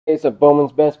It's a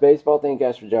Bowman's Best Baseball. Thank you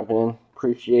guys for jumping in.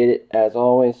 Appreciate it, as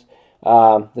always.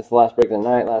 This is the last break of the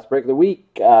night, last break of the week.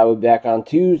 We'll be back on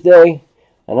Tuesday.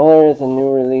 I know there is a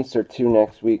new release or two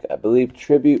next week. I believe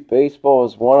Tribute Baseball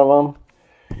is one of them.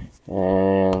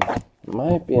 And it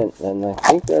might be, and I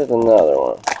think there's another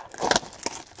one.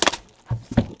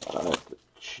 I'll have to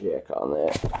check on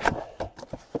that.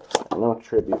 I know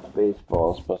Tribute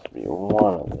Baseball is supposed to be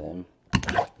one of them.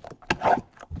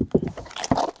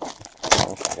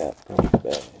 Pretty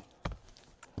bad.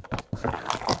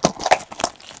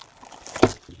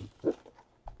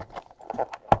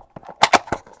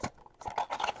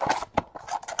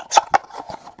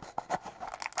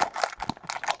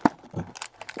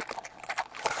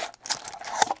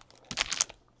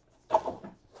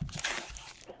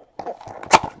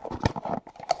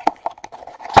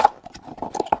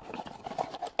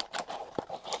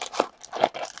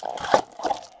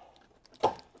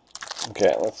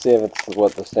 Okay, let's see if it's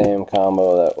what the same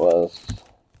combo that was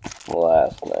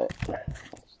last night.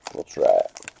 We'll try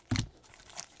it.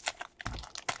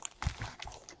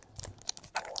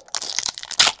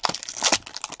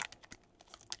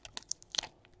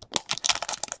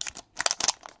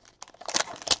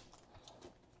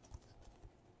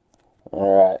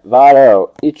 Alright,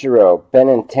 Votto, Ichiro,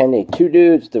 Benintendi, two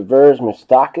dudes, Devers,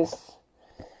 Moustakas,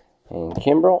 and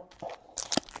Kimbrel.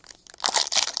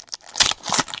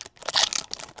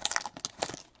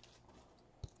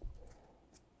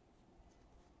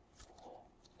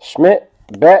 Schmidt,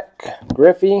 Beck,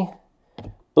 Griffey,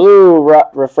 blue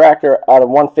refractor out of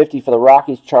 150 for the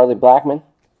Rockies, Charlie Blackmon.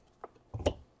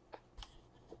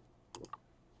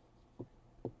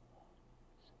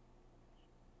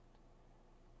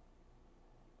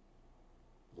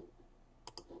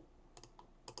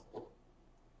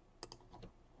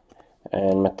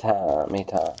 And Mata.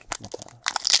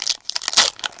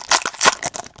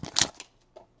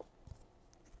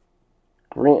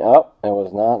 Green, oh, it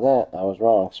was not that. I was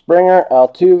wrong. Springer,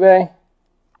 Altuve,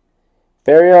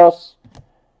 Berrios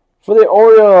for the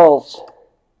Orioles.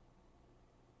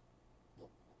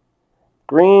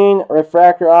 Green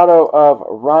refractor auto of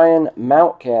Ryan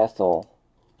Mountcastle.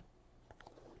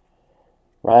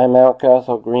 Ryan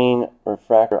Mountcastle, green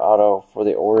refractor auto for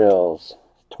the Orioles.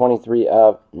 23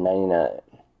 of 99.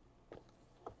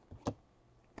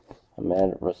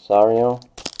 Ahmed Rosario.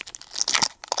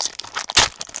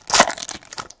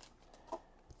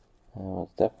 I was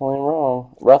definitely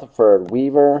wrong. Rutherford,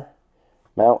 Weaver,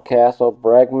 Mountcastle,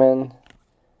 Bregman.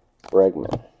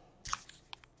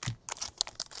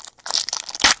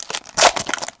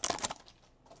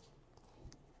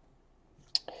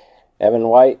 Evan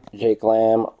White, Jake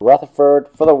Lamb, Rutherford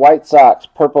for the White Sox.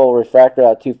 Purple refractor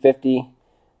out of 250.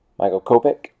 Michael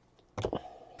Kopech.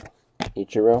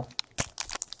 Ichiro.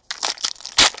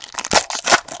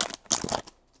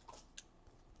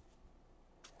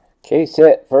 Case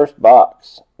hit, first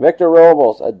box. Victor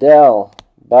Robles, Adele,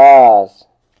 Baz.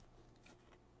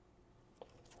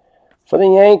 For the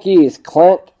Yankees,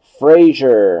 Clint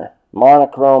Frazier,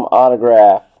 monochrome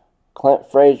autograph.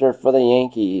 Clint Frazier for the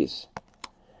Yankees,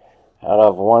 out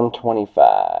of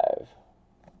 125.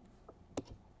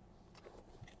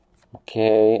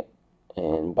 Okay,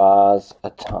 and Baz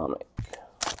Atomic.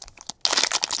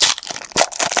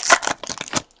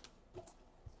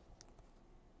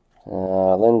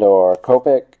 Lindor,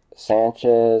 Kopech,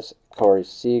 Sanchez, Corey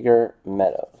Seager,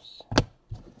 Meadows.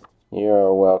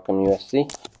 You're welcome, USC.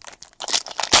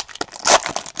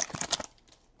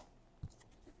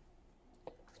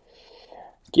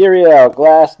 Gurriel,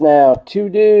 Glass now, two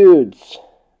dudes.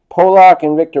 Pollock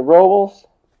and Victor Robles.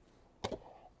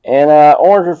 And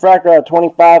orange refractor out of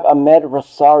 25, Ahmed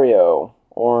Rosario.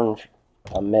 Orange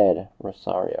Ahmed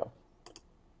Rosario.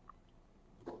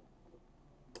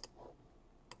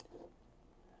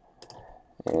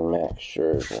 And Max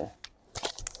Scherzer.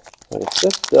 But it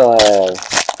still has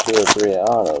 2 or 3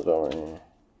 autos over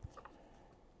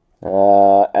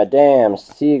here. Adams,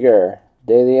 Seager,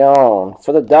 De Leon.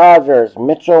 For the Dodgers,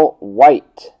 Mitchell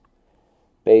White.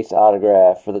 Base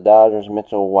autograph for the Dodgers,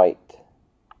 Mitchell White.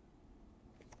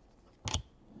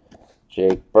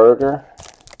 Jake Berger.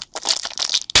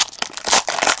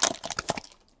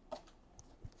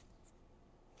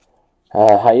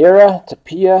 Higuera,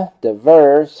 Tapia,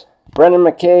 Devers. Brendan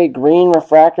McKay, green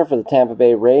refractor for the Tampa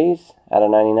Bay Rays, out of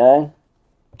 99.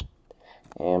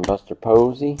 And Buster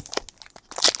Posey.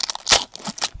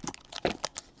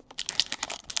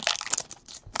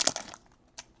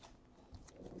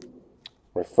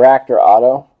 Refractor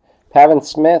auto. Pavin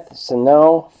Smith,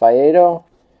 Sano, Faedo.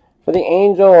 For the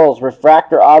Angels,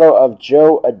 refractor auto of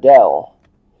Joe Adele.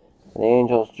 For the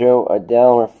Angels, Joe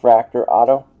Adele, refractor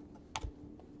auto.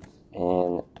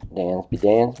 And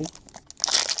Dansby.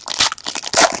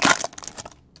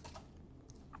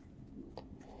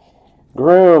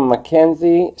 Groom,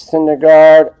 Mackenzie,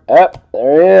 Syndergaard.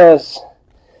 There he is.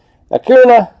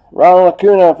 Acuna, Ronald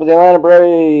Acuna for the Atlanta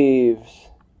Braves.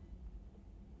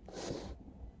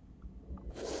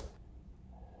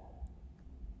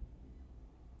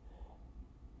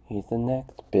 He's the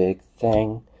next big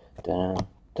thing. Dun,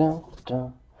 dun,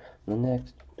 dun. The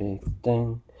next big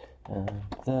thing.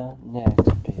 The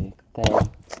next big thing.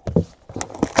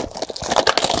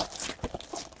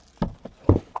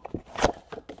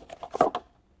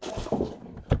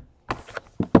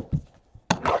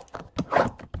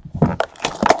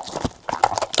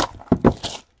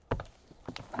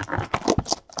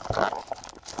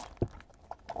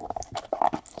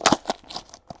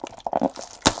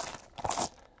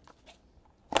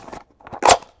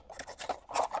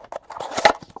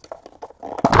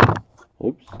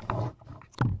 Oops.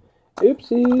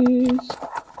 Oopsies.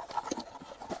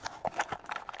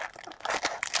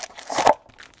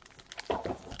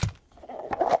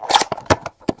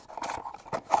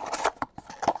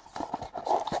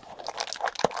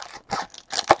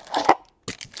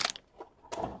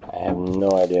 I have no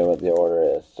idea what the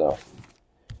order is, so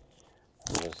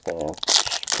I'm just going to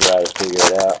try to figure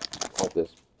it out with this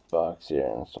box here.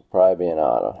 This will probably be an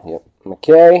auto. Yep.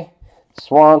 McKay,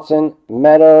 Swanson,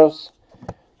 Meadows.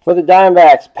 For the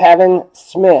Diamondbacks, Pavin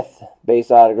Smith,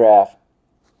 base autograph.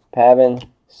 Pavin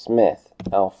Smith,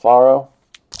 Alfaro.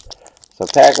 So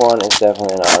pack 1 is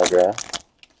definitely an autograph.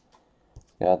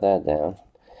 Got that down.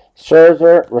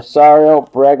 Scherzer, Rosario,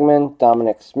 Bregman,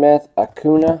 Dominic Smith,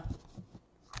 Acuna.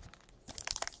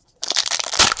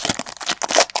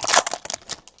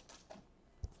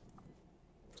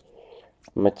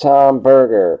 Maton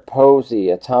Berger, Posey,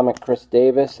 Atomic Chris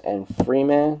Davis, and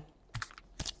Freeman.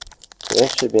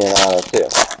 This should be an auto too.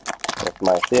 If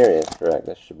my theory is correct,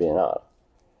 this should be an auto.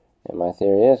 And my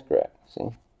theory is correct.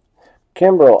 See?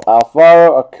 Kimbrel,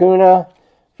 Alfaro, Acuna.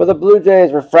 For the Blue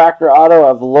Jays, refractor auto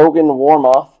of Logan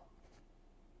Warmoth.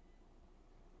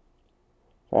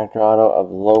 Refractor auto of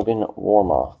Logan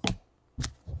Warmoth.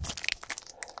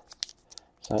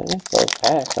 So it is those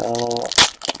packs. I don't know what.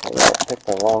 Maybe I picked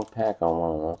the wrong pack on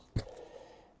one of those.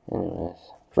 Anyways.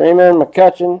 Freeman,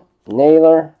 McCutchen,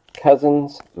 Naylor,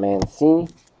 Cousins, Mancini.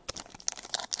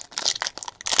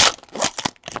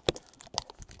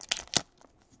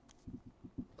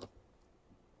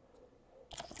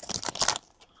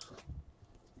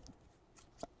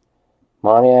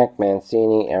 Moniak,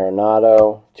 Mancini,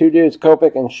 Arenado. Two dudes,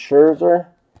 Kopech and Scherzer.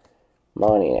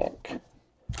 Moniak.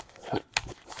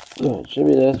 It should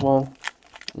be this one.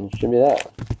 And it should be that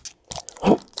one.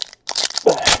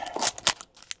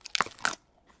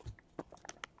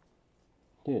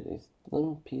 Dude, these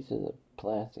little pieces of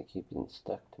plastic keep getting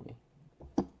stuck to me.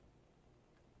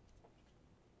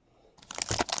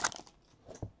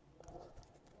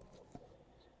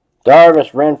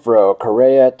 Darvish, Renfroe,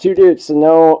 Correa, two dudes,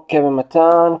 Sano, Kevin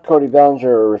Maton, Cody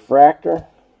Bellinger, refractor.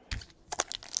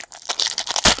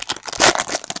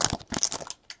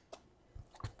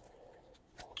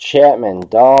 Chapman,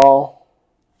 Dahl,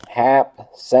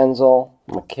 Happ, Senzel,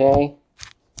 McKay.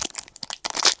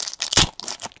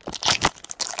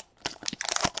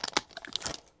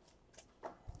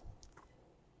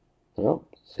 Nope,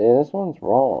 see, this one's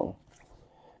wrong.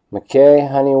 McKay,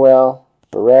 Honeywell,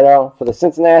 Barreto. For the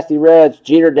Cincinnati Reds,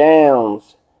 Jeter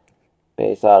Downs.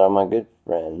 Base auto, my good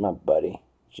friend, my buddy,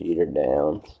 Jeter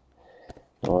Downs.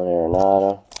 One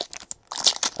Arenado.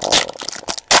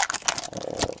 I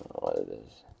don't know what it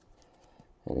is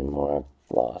anymore.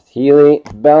 I've lost. Healy,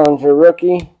 Bellinger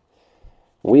rookie.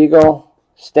 Weagle.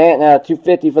 Stanton out of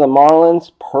 250 for the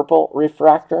Marlins. Purple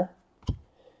refractor.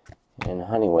 And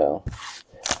Honeywell.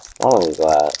 One of these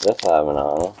this will have an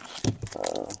auto.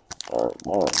 Or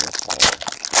one of these.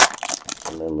 I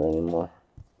don't remember anymore.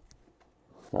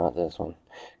 Not this one.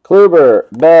 Kluber,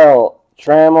 Bell,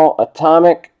 Trammell,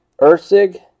 Atomic,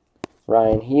 Ursig,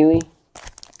 Ryan Healy.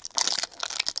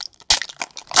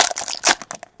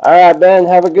 Alright, Ben,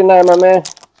 have a good night, my man.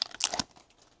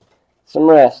 Some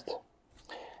rest.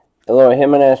 Eloy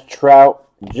Jimenez, Trout,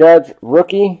 Judge,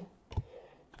 rookie.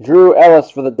 Drew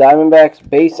Ellis for the Diamondbacks,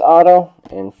 base auto.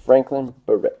 And Franklin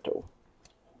Barreto.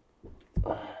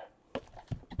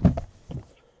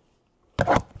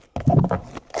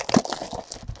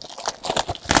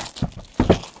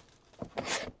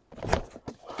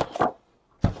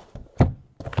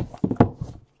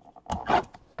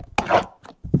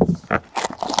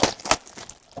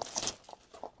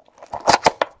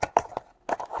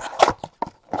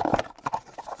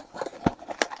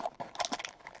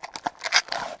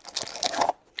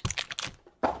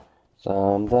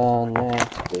 the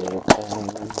next big thing.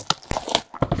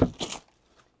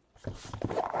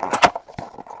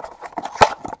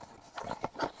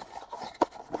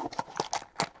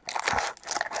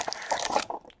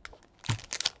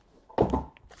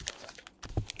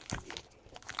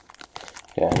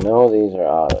 Okay, I know these are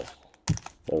autos.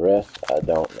 The rest I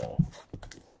don't know.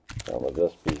 So we'll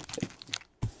just be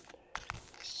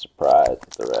surprised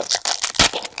at the rest.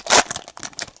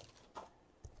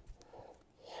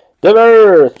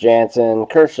 Devers, Jansen,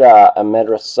 Kershaw, Ahmed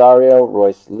Rosario,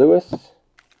 Royce Lewis.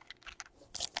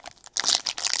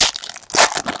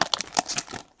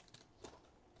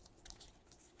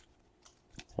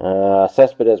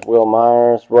 Cespedes, Will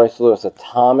Myers, Royce Lewis,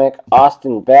 Atomic,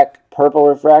 Austin Beck, Purple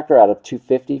Refractor out of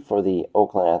 250 for the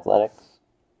Oakland Athletics.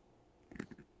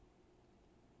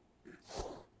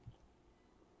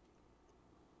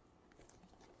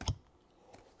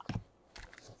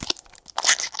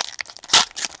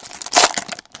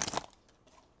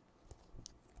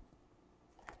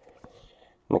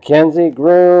 Mackenzie,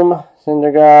 Groom,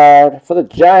 Syndergaard. For the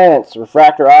Giants,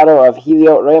 Refractor Auto of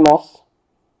Helio Ramos.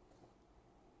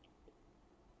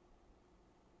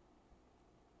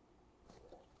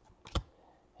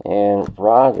 And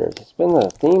Rogers. It's been the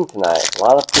theme tonight. A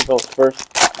lot of people's first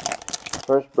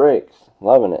breaks.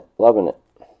 Loving it. Loving it.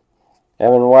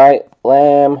 Evan White,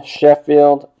 Lamb,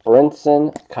 Sheffield,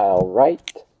 Brinson, Kyle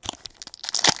Wright.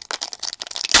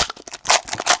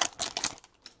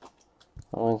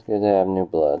 Always good to have new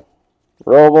blood.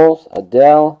 Robles,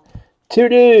 Adele, two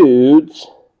dudes.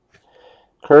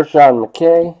 Kershaw and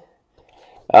McKay.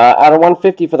 Out of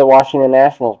 150 for the Washington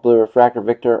Nationals, Blue Refractor,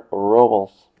 Victor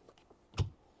Robles.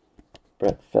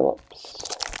 Brett Phillips.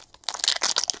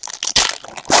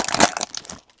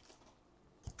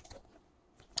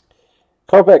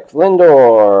 Kopech,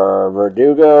 Lindor,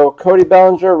 Verdugo, Cody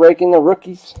Bellinger, raking the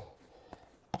rookies.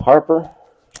 Harper.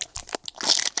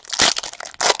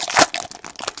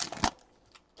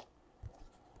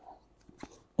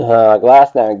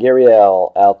 Glass now,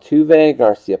 Gurriel, Altuve,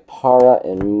 Garcia Parra,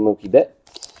 and Mookie Betts.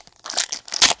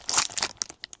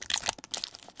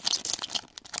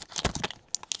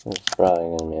 This is probably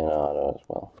going to be an auto as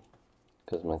well.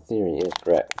 Because my theory is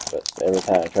correct, but every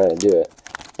time I try to do it,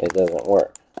 it doesn't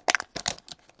work.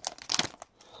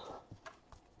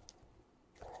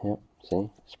 Yep, see?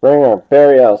 Springer,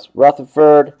 Berrios,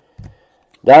 Rutherford,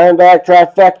 Diamondback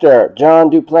Trifecta,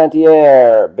 John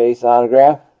Duplantier, base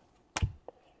autograph.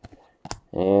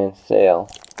 And Sale.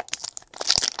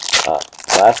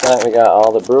 Last night we got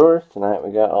all the Brewers. Tonight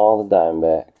we got all the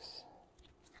Diamondbacks.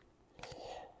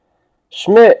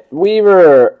 Schmidt,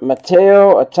 Weaver,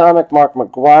 Mateo, Atomic, Mark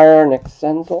McGuire, Nick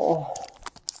Senzel.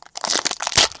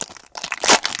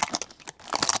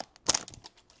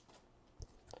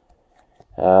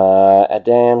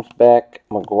 Adams, Beck,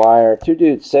 McGuire, two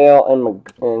dudes, Sale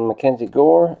and Mackenzie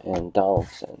Gore, and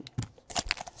Donaldson.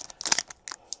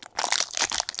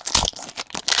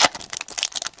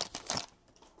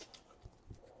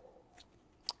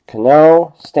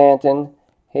 Cano, Stanton,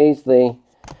 Hazley,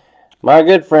 my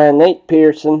good friend Nate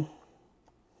Pearson,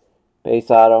 base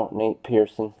auto, Nate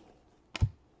Pearson,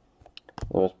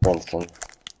 Lewis Brinson,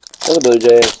 for the Blue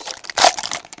Jays.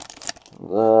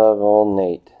 Love old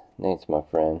Nate. Nate's my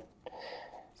friend.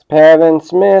 Pavin,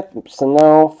 Smith,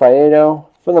 Sano, Faedo.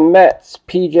 For the Mets,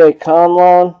 PJ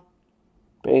Conlon,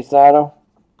 base auto,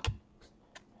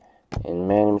 and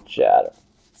Manny Machado.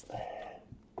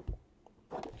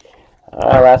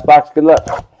 Alright, last box. Good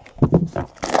luck.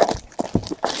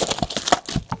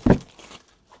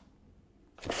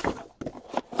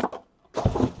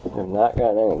 I've not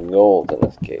gotten any gold in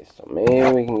this case, so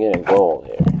maybe we can get a gold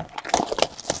here.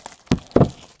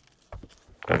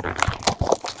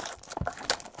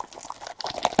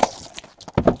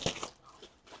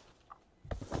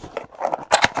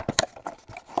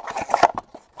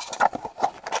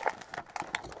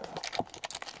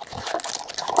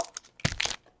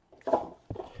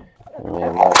 We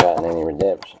have not gotten any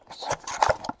redemptions.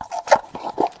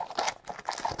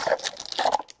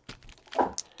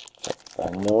 I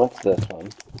know it's this one.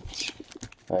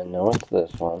 I know it's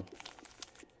this one.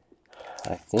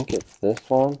 I think it's this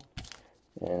one.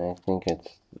 And I think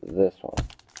it's this one.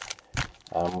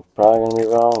 I'm probably going to be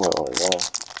wrong, but we're going to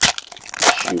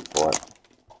shoot for it.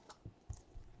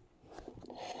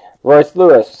 Royce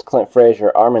Lewis, Clint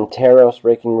Frazier, Armenteros,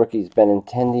 raking rookies,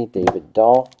 Benintendi, David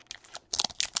Dahl.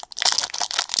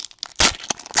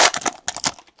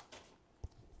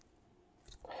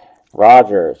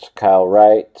 Rogers, Kyle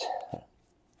Wright,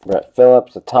 Brett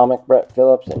Phillips, Atomic Brett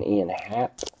Phillips, and Ian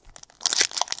Happ.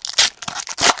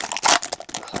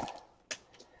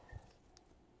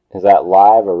 Is that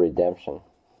live or redemption?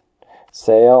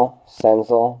 Sale,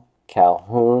 Senzel,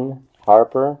 Calhoun,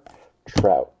 Harper,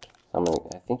 Trout. I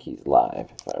think he's live,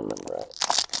 if I remember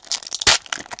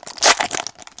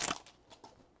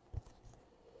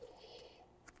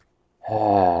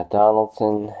right.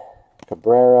 Donaldson,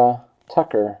 Cabrera,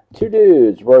 Tucker, 2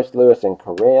 dudes, Royce Lewis and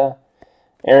Correa.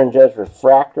 Aaron Judge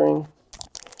refractoring.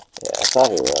 Yeah, I thought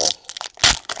he was.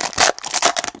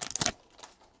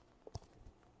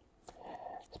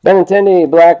 Benintendi,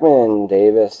 Blackman,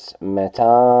 Davis,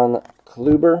 Metan,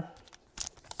 Kluber.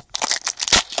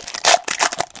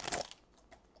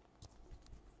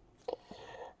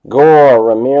 Gore,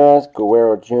 Ramirez,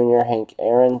 Guerrero Jr., Hank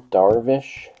Aaron,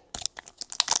 Darvish.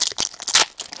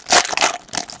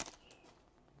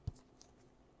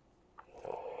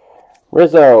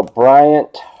 Rizzo,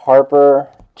 Bryant, Harper,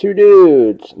 2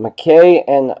 dudes, McKay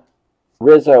and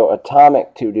Rizzo,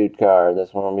 Atomic 2-dude card.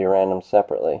 This one will be random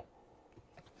separately.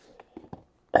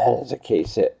 That is a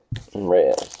case hit in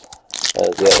Reyes. That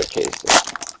is the other case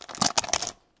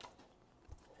hit.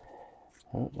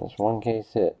 There's one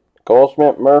case hit.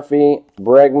 Goldschmidt, Murphy,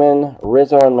 Bregman,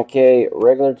 Rizzo and McKay,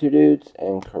 regular 2 dudes,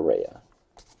 and Correa.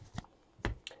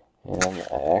 And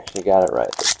I actually got it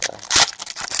right this time.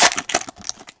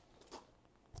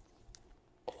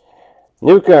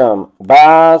 Newcomb,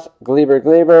 Boz,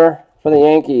 Gleber for the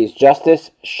Yankees. Justice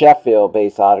Sheffield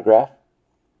base autograph.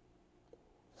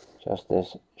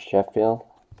 Justice Sheffield.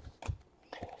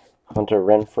 Hunter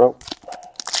Renfroe.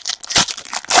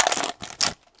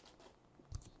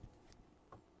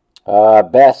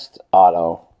 Best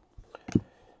auto.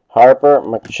 Harper,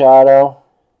 Machado.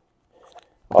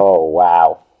 Oh,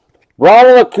 wow.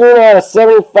 Ronald Acuna out of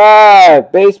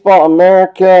 75. Baseball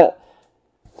America.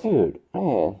 Dude,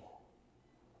 man.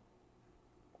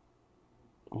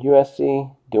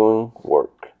 USC doing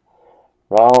work.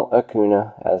 Ronald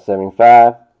Acuna at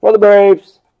 75 for the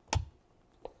Braves.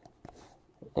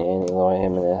 And Eloy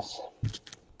Jimenez.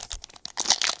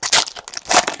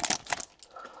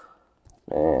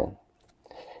 Man.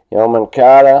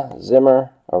 Yomankata, Zimmer,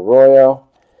 Arroyo,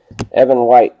 Evan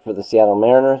White for the Seattle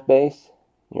Mariners base.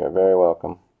 You're very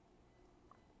welcome.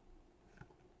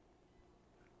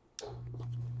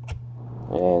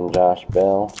 And Josh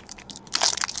Bell.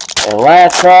 And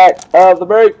last pack of the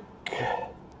break.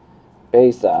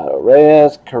 Base auto.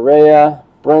 Reyes, Correa,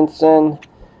 Brinson.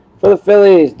 For the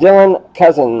Phillies, Dylan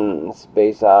Cousins.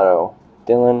 Base auto.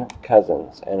 Dylan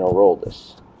Cousins. And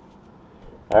Aroldis.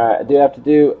 Alright, I do have to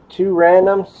do 2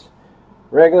 randoms.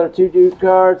 Regular 2-dude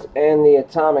cards and the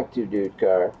Atomic 2-dude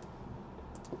card.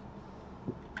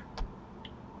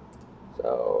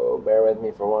 So, bear with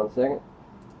me for 1 second.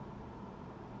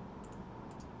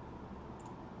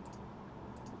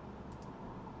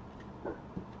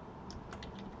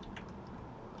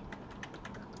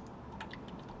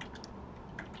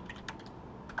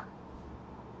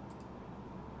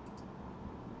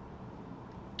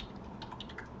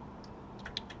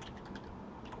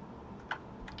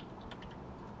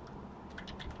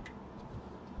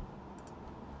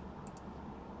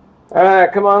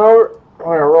 Alright, come on over. We're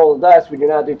going to roll the dice. We do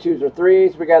not do 2s or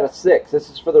 3s. We got a 6. This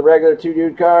is for the regular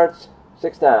 2-dude cards.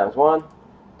 6 times. 1,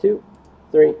 2,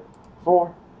 3,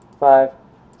 4, 5,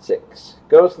 6.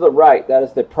 Goes to the right. That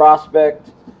is the prospect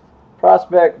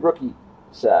rookie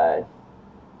side.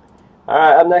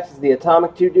 Alright, up next is the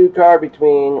Atomic 2-dude card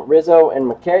between Rizzo and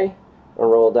McKay. We're going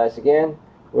to roll the dice again.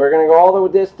 We're going to go all the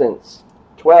distance.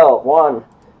 12. 1,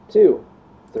 2,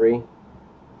 3,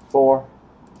 4,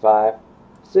 5,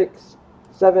 6,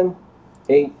 7,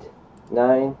 8,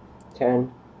 9,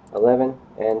 10, 11,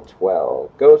 and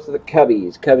 12. Goes to the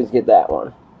Cubbies. Cubbies get that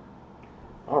one.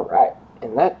 Alright,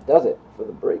 and that does it for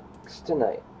the breaks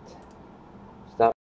tonight.